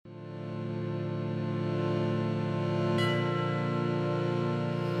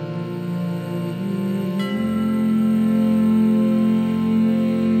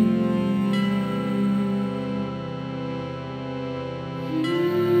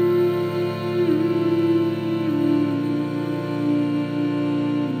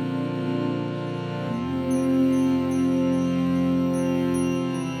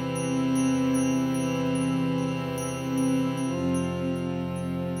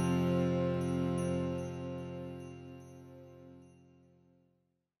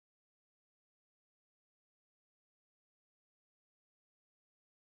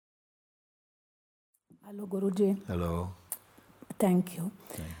Hello, Guruji. Hello. Thank you.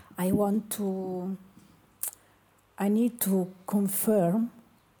 Thank I need to confirm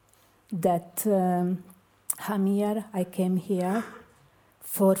that I came here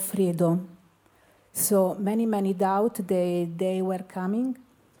for freedom. So many doubt they were coming,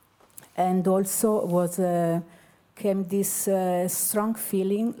 and also came this strong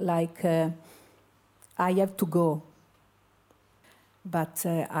feeling like I have to go. But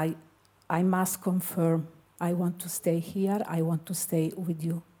I must confirm. I want to stay here. I want to stay with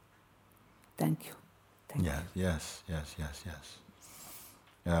you. Thank you. Thank you. Yes.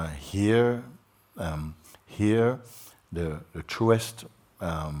 Here, the truest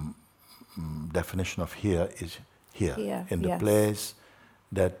definition of here is here in the yes. place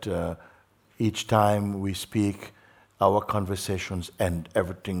that each time we speak, our conversations end,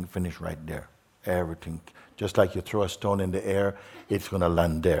 everything finish right there. Everything, just like you throw a stone in the air, it's going to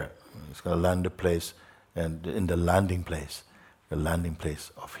land there. It's going to land the place, and in the landing place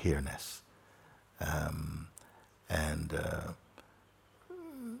of here-ness.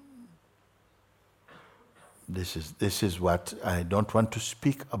 This is what I don't want to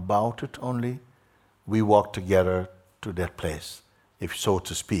speak about it only. We walk together to that place, if so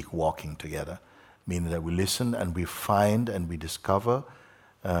to speak, walking together, meaning that we listen and we find and we discover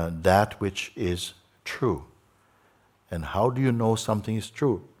that which is true. And how do you know something is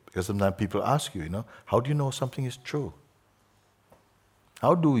true? Because sometimes people ask you, how do you know something is true?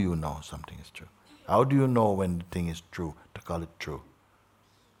 How do you know something is true? How do you know when the thing is true, to call it true?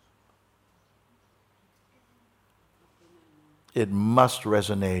 It must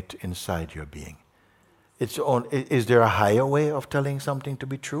resonate inside your being. Is there a higher way of telling something to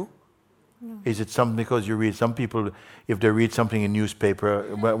be true? No. Is it something because you read, some people, if they read something in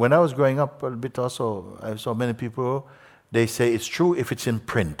newspaper, when I was growing up a bit also, I saw many people, they say it's true if it's in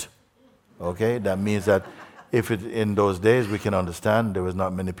print. Okay, that means that if it, in those days we can understand, there was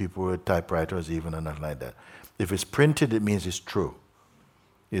not many people with typewriters even or nothing like that. If it's printed, it means it's true.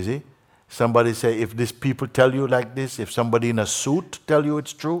 You see? Somebody say, if these people tell you like this, if somebody in a suit tell you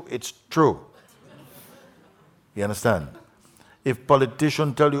it's true, it's true. You understand? If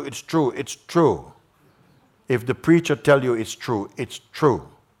politicians tell you it's true, it's true. If the preacher tell you it's true, it's true.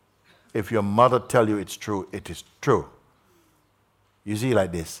 If your mother tell you it's true, it is true. You see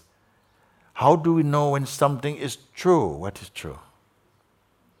like this. How do we know when something is true? What is true?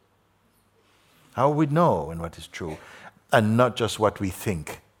 How we know when what is true? And not just what we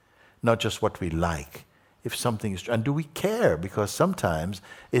think, not just what we like. If something is true, and do we care? Because sometimes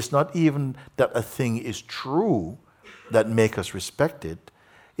it's not even that a thing is true that make us respect it.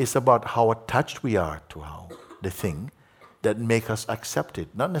 It's about how attached we are to the thing that make us accept it,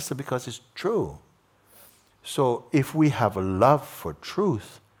 not necessarily because it's true. So if we have a love for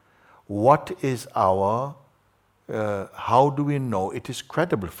truth, what is how do we know it is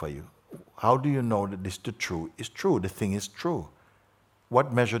credible for you? How do you know that the truth is true, the thing is true?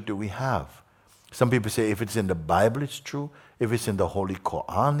 What measure do we have? Some people say if it's in the Bible, it's true. If it's in the Holy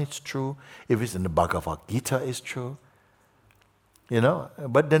Quran, it's true. If it's in the Bhagavad Gita, it's true.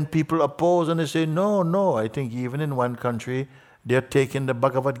 But then people oppose and they say, no. I think even in one country, they're taking the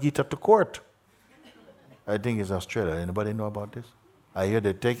Bhagavad Gita to court. I think it's Australia. Anybody know about this? I hear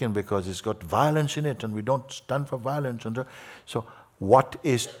they're taken because it's got violence in it and we don't stand for violence. So what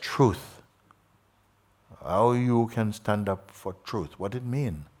is truth? How you can stand up for truth? What it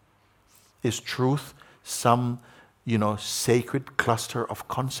mean? Is truth some, sacred cluster of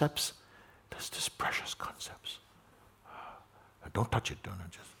concepts? There's this precious concepts. Don't touch it,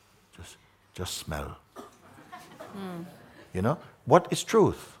 just smell. What is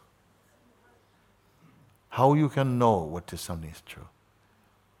truth? How you can know what is something is true?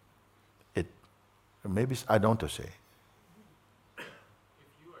 Maybe I don't want to say.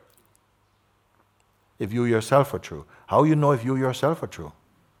 If you yourself are true. How you know if you yourself are true?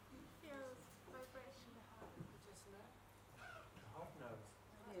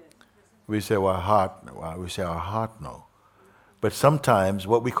 We say our heart know. But sometimes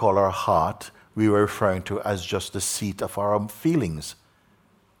what we call our heart, we were referring to as just the seat of our feelings.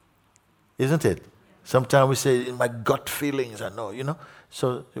 Isn't it? Sometimes we say, in my gut feelings, I know,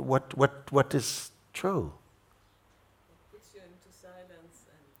 So what is true? It puts you into silence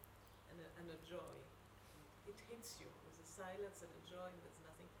and a joy. It hits you. There's a silence and a joy, there's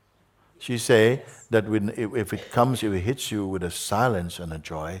nothing. She say that if it hits you with a silence and a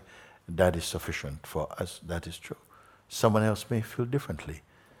joy, that is sufficient for us. That is true. Someone else may feel differently.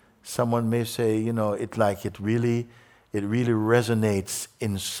 Someone may say, it really resonates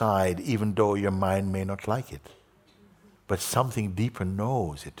inside, even though your mind may not like it. But something deeper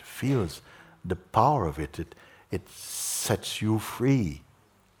knows it, feels the power of it, it sets you free.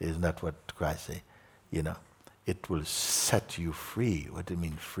 Isn't that what Christ say? You know, it will set you free. What do you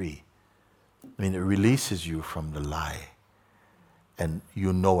mean free? I mean, it releases you from the lie. And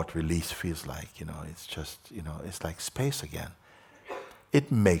you know what release feels like, you know, it's just, you know, it's like space again.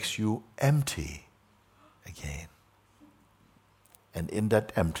 It makes you empty again. And in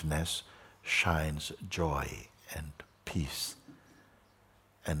that emptiness shines joy and peace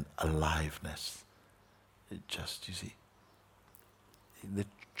and aliveness. It just, you see, the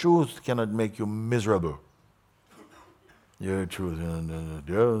truth cannot make you miserable. Yeah, truth,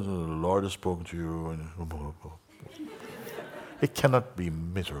 the Lord has spoken to you. And it cannot be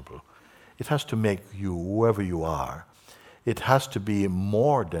miserable. It has to make you whoever you are. It has to be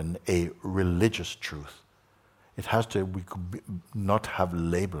more than a religious truth. It has to not have a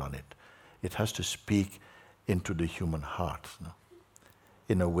label on it. It has to speak into the human heart, no?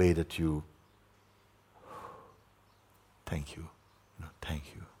 In a way that you, thank you,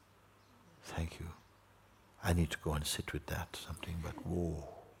 thank you, thank you. I need to go and sit with that, something, but whoa,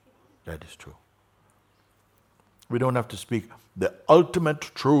 that is true. We don't have to speak the ultimate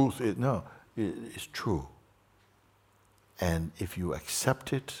truth. It's true. And if you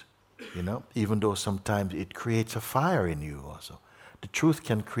accept it, even though sometimes it creates a fire in you also. The truth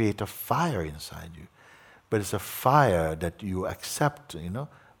can create a fire inside you. But it's a fire that you accept,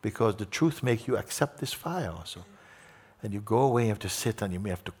 because the truth makes you accept this fire also. And you go away, you have to sit, and you may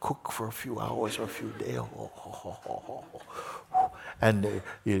have to cook for a few hours or a few days. And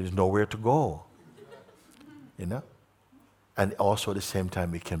there's nowhere to go. And also at the same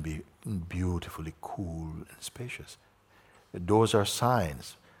time it can be beautifully cool and spacious. Those are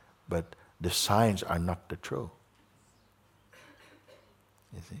signs, but the signs are not the truth.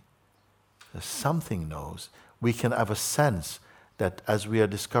 You see? Something knows. We can have a sense that as we are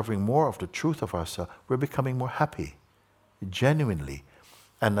discovering more of the truth of ourselves, we're becoming more happy, genuinely.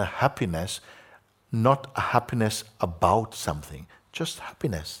 And a happiness, not a happiness about something, just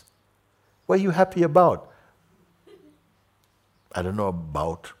happiness. What are you happy about? I don't know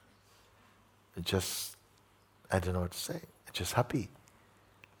about. I don't know what to say. Just happy.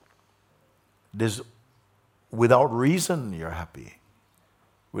 Without reason, you're happy.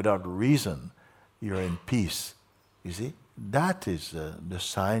 Without reason, you're in peace. You see? That is the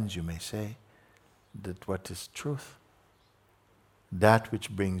signs, you may say, that what is truth. That which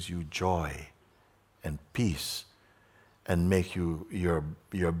brings you joy and peace and make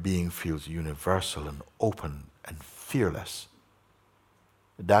your being feels universal and open and fearless.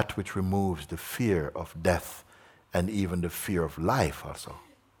 That which removes the fear of death and even the fear of life also.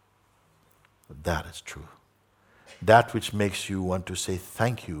 That is true. That which makes you want to say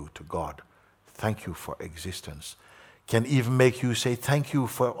thank you to God, thank you for existence, can even make you say thank you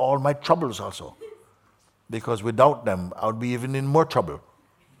for all my troubles also. Because without them, I would be even in more trouble.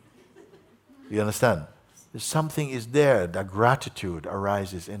 You understand? Something is there, that gratitude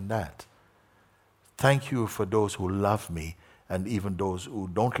arises in that. Thank you for those who love me and even those who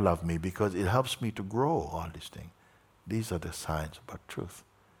don't love me, because it helps me to grow all these things. These are the signs about truth.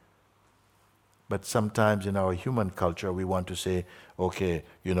 But sometimes in our human culture, we want to say, okay,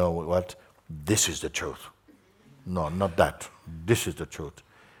 you know what, this is the truth. No, not that. This is the truth.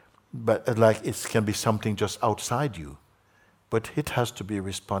 But it can be something just outside you. But it has to be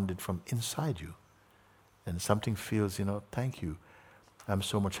responded from inside you. And something feels, thank you. I'm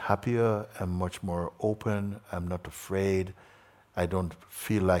so much happier, I'm much more open, I'm not afraid. I don't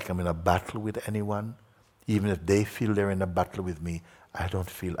feel like I'm in a battle with anyone. Even if they feel they're in a battle with me, I don't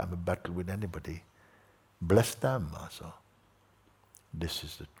feel I'm in a battle with anybody. Bless them also. This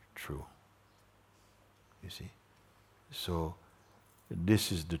is the truth. You see? So,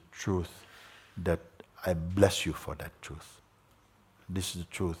 this is the truth that I bless you for that truth. This is the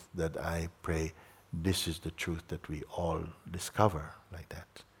truth that I pray. This is the truth that we all discover like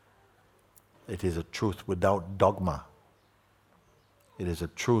that. It is a truth without dogma. It is a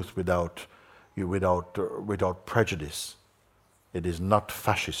truth without prejudice. It is not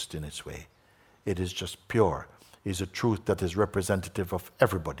fascist in its way. It is just pure. It is a truth that is representative of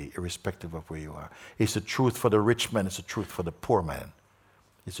everybody, irrespective of where you are. It's a truth for the rich man, it's a truth for the poor man.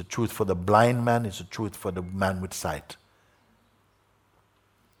 It's a truth for the blind man, it's a truth for the man with sight.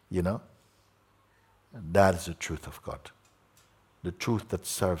 That is the truth of God. The truth that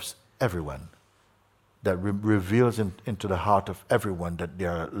serves everyone. That reveals into the heart of everyone that they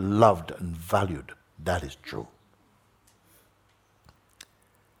are loved and valued. That is true.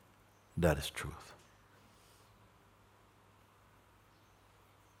 That is truth.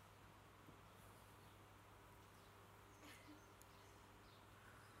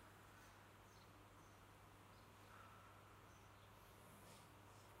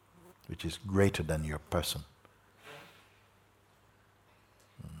 which is greater than your person.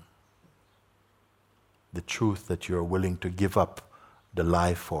 The truth that you're willing to give up the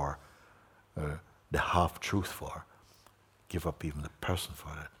lie for, the half-truth for, give up even the person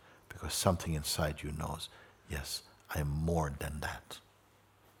for it, because something inside you knows, yes, I am more than that.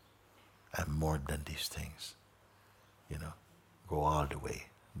 I'm more than these things. You know, go all the way.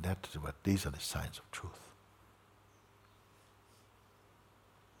 That is what, these are the signs of truth.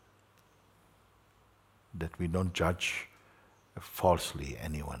 That we don't judge falsely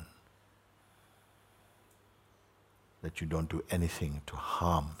anyone. That you don't do anything to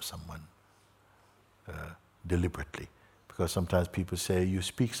harm someone deliberately. Because sometimes people say you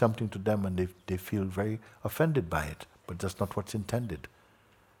speak something to them and they feel very offended by it, but that's not what's intended.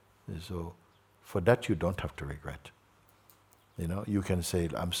 So for that you don't have to regret. You know, you can say,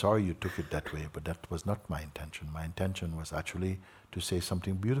 I'm sorry you took it that way, but that was not my intention. My intention was actually to say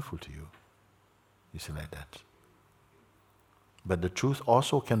something beautiful to you. You see, like that. But the truth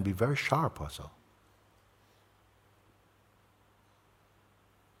also can be very sharp also.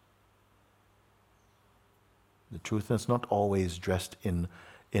 The truth is not always dressed in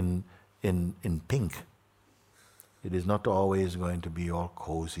pink. It is not always going to be all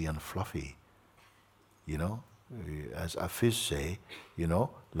cozy and fluffy. You know, as Hafiz say, you know,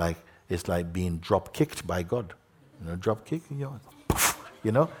 like it's like being drop kicked by God. You know, drop kick, you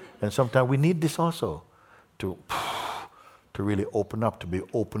know. And sometimes we need this also to really open up, to be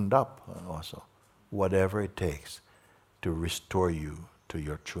opened up also. Whatever it takes to restore you to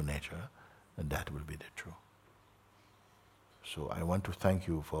your true nature, and that will be the truth. So I want to thank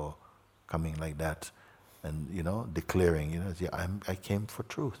you for coming like that and, you know, declaring, you know, I came for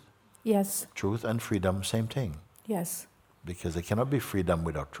truth. Yes. Truth and freedom, same thing. Yes. Because there cannot be freedom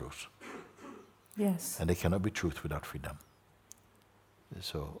without truth. Yes. And there cannot be truth without freedom.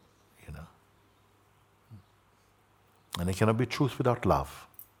 So, you know. And there cannot be truth without love.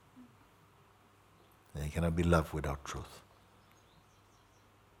 And there cannot be love without truth.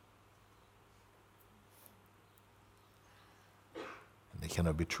 There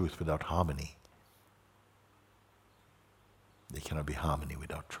cannot be truth without harmony. There cannot be harmony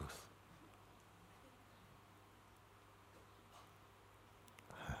without truth.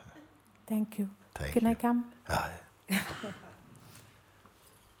 Thank you. Thank Can you. I come?